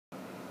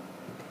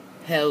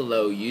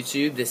Hello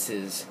YouTube, this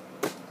is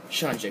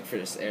Sean Jick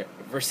versus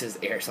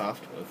Airsoft,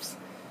 whoops.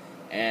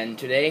 And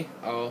today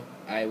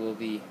I will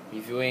be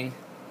reviewing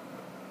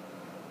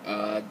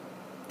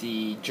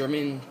the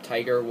German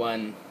Tiger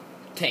 1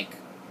 tank.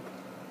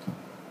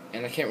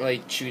 And I can't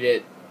really shoot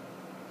it.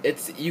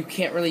 You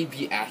can't really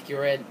be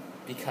accurate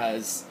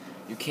because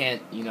you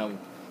can't,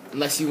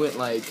 unless you went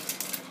like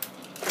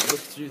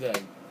look through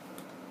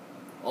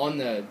on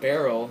the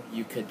barrel,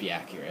 you could be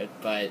accurate,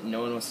 but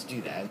no one wants to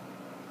do that.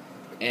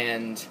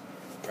 And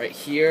right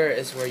here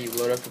is where you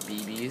load up the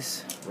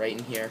BBs. Right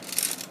in here,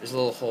 there's a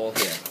little hole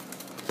here.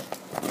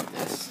 Like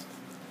this.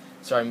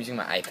 Sorry, I'm using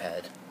my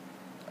iPad.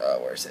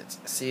 Where is it?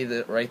 See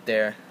that right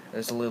there?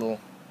 There's a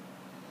little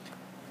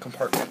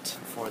compartment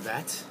for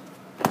that.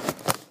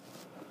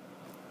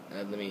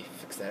 Let me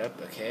fix that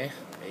up. Okay,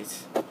 wait,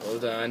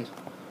 hold on.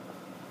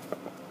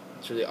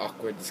 It's really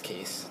awkward, this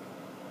case.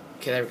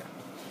 Okay, there we go.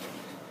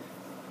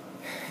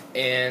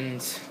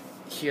 And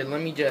here,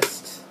 let me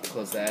just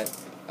close that.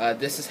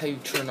 This is how you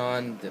turn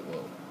on the,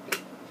 whoa,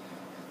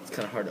 it's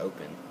kind of hard to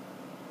open.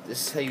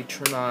 This is how you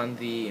turn on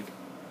the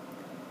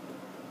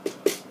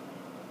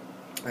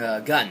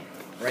gun.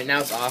 Right now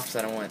it's off, so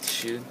I don't want it to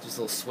shoot. Just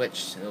a little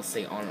switch, it'll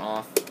say on and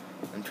off.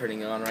 I'm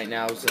turning it on right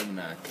now, so I'm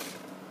gonna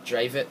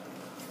drive it.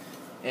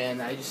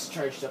 And I just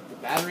charged up the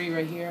battery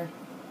right here.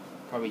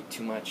 Probably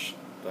too much,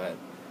 but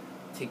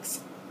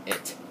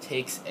it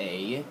takes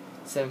a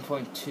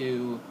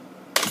 7.2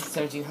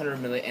 1700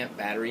 milliamp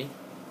battery.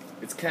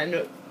 It's kind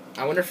of,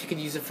 I wonder if you could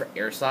use it for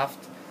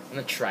Airsoft. I'm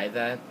gonna try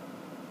that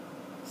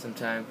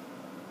sometime.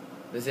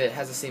 Because it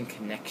has the same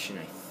connection,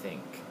 I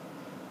think.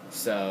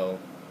 So,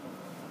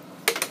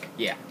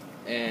 yeah.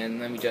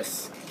 And let me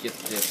just get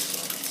this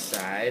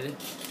side.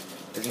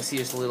 As you can see,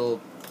 there's a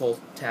little pull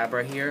tab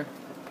right here.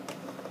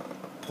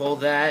 Pull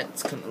that.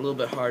 It's a little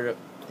bit hard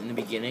in the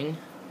beginning.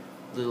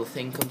 Little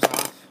thing comes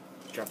off.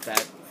 Drop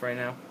that for right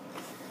now.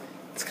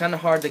 It's kind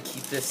of hard to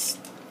keep this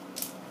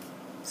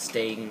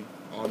staying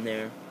on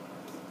there.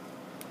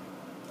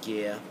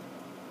 Yeah.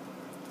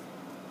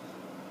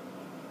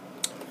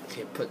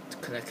 Okay,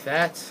 connect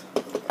that.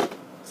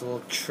 It's a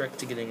little trick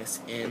to getting us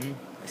in.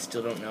 I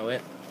still don't know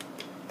it.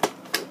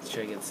 Let's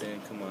try to get this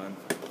in. Come on.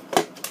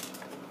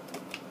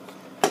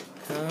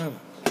 Come.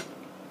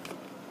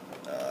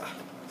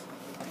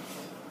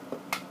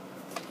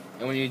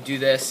 And when you do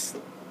this,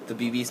 the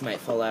BBs might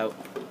fall out.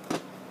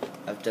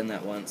 I've done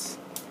that once.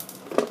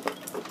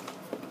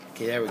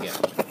 Okay, there we go.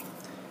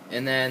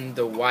 And then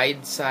the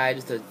wide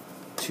side, the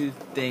two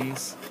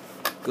things,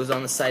 goes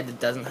on the side that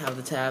doesn't have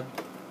the tab.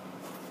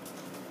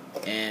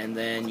 And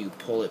then you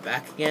pull it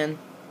back again.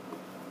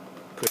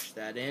 Push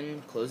that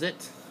in, close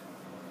it.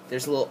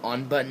 There's a little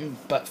on button,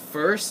 but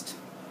first,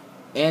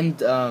 and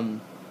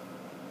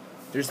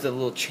there's the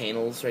little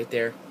channels right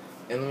there.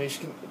 And let me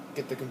just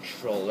get the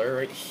controller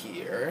right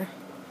here.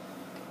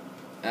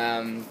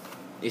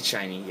 It's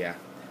shiny, yeah.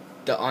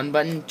 The on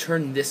button,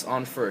 turn this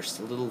on first.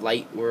 A little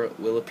light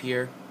will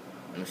appear.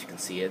 I don't know if you can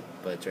see it,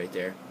 but it's right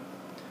there.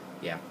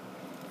 Yeah.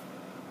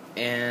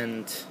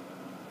 And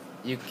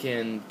you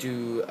can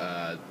do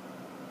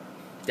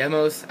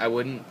demos. I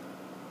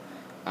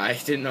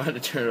didn't know how to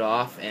turn it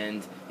off,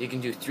 and you can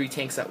do 3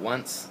 tanks at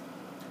once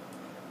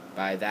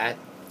by that.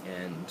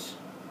 And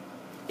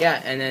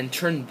yeah, and then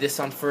turn this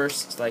on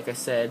first, like I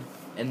said,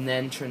 and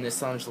then turn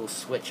this on. There's a little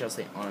switch, I'll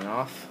say on and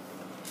off.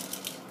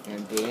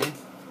 And boom.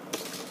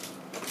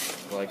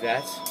 Go like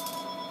that.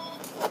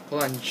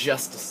 Hold on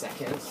just a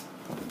second.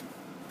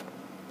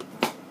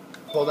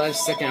 Hold on a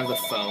second, I have the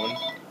phone.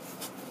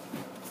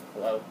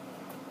 Hello?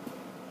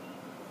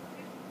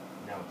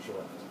 No, she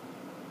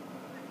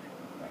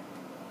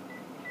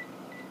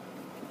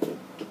left.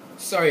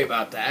 Sorry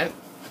about that.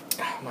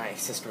 My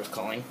sister was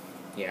calling.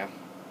 Yeah.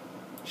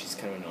 She's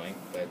kind of annoying,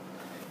 but...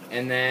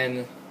 And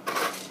then...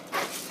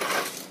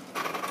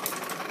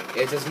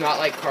 It does not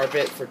like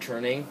carpet for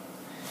turning.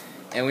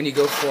 And when you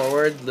go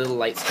forward, little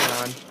lights turn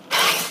on.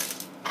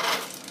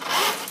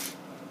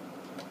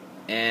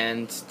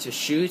 And to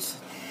shoot...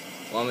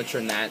 Well, I'm going to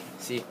turn that.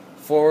 See,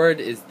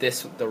 forward is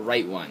the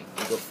right one.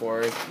 You go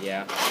forward,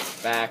 yeah.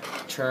 Back,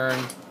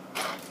 turn.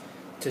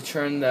 To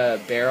turn the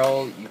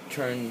barrel, you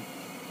turn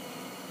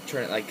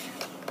it like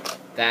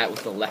that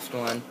with the left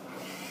one.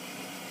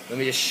 Let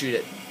me just shoot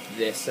at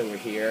this over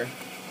here.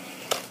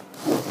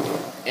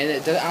 And I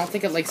don't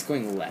think it likes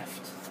going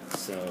left.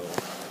 So,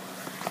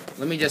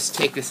 let me just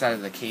take this out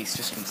of the case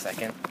just for a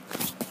second.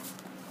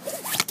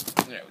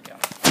 There we go.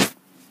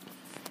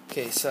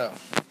 Okay, so...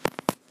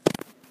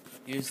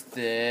 use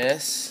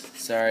this.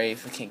 Sorry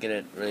if I can't get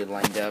it really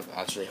lined up.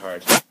 Oh, it's really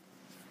hard.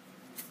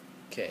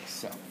 Okay,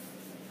 so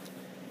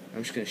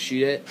I'm just gonna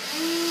shoot it.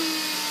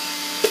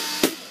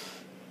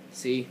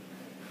 See,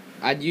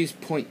 I'd use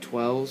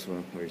 .12s.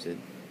 Well, where is it?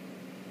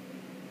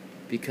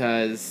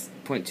 Because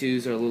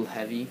 .2s are a little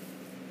heavy.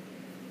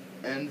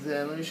 And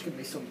then let me just get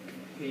me some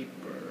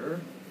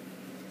paper.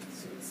 Let's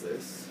see what's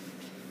this.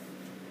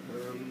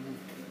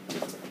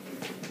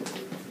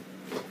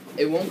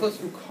 It won't go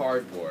through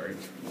cardboard.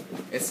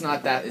 It's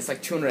not that. It's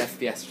like 200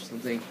 FPS or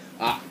something.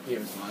 Ah,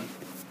 here's one.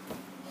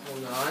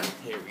 Hold on.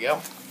 Here we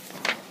go.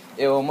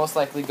 It will most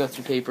likely go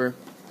through paper.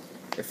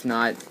 If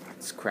not,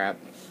 it's crap.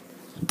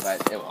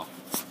 But it will.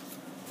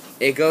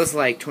 It goes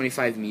like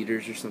 25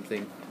 meters or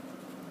something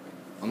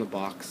on the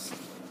box.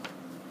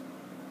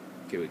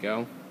 Here we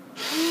go.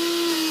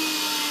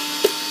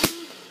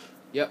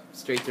 Yep,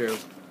 straight through.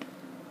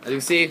 As you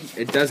can see,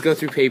 it does go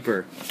through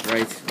paper.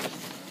 Right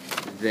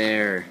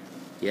there.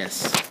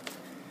 Yes.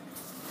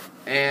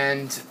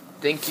 And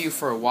thank you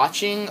for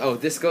watching. Oh,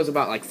 this goes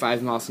about like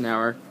 5 miles an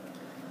hour.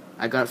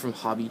 I got it from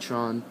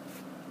Hobbytron.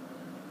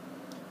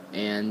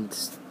 And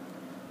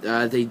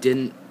they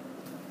didn't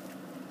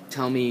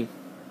tell me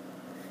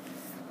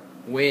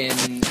when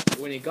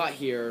it got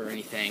here or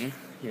anything.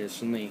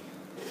 Here's, let me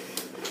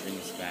bring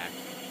this back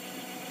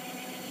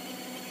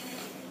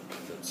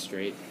so it's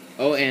straight.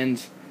 Oh,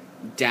 and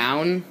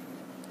down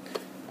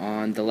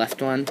on the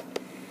left one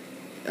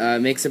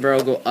makes the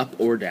barrel go up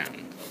or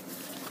down.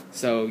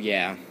 So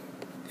yeah,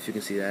 if you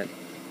can see that,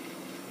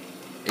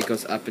 it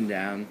goes up and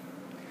down.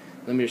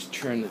 Let me just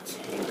turn the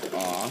tank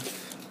off.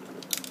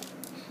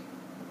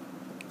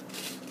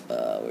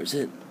 Where's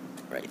it?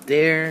 Right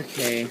there.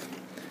 Okay.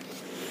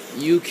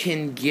 You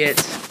can get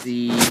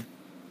the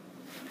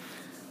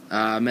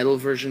metal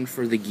version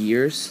for the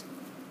gears.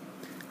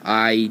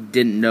 I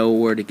didn't know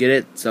where to get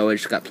it, so I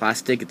just got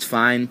plastic. It's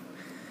fine.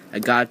 I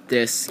got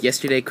this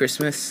yesterday,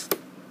 Christmas.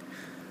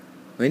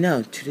 Wait,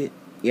 no, today.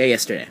 Yeah,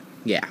 yesterday.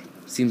 Yeah,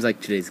 seems like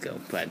 2 days ago.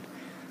 But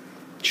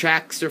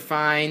tracks are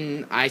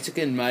fine. I took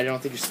it in mud. I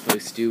don't think you're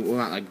supposed to. Well,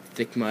 not like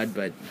thick mud,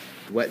 but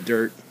wet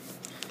dirt.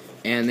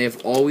 And they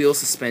have all-wheel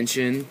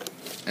suspension,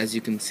 as you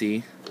can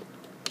see.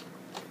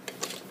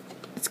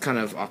 It's kind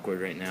of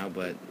awkward right now,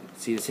 but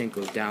see, the tank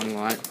goes down a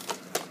lot.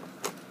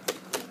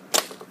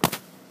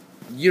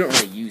 You don't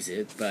really use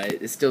it, but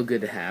it's still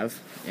good to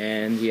have.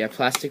 And yeah,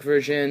 plastic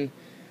version.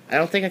 I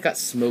don't think I got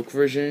smoke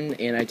version,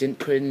 and I didn't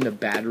put in the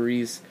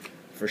batteries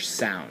for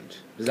sound,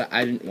 because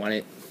I didn't want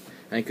it,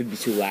 and it could be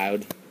too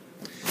loud.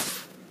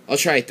 I'll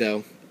try it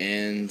though,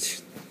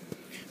 and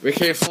be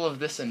careful of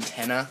this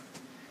antenna.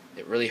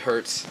 It really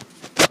hurts.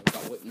 I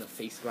got whipped in the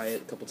face by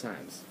it a couple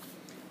times.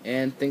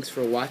 And thanks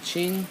for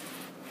watching.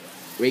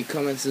 Rate,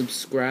 comment,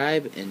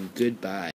 subscribe, and goodbye.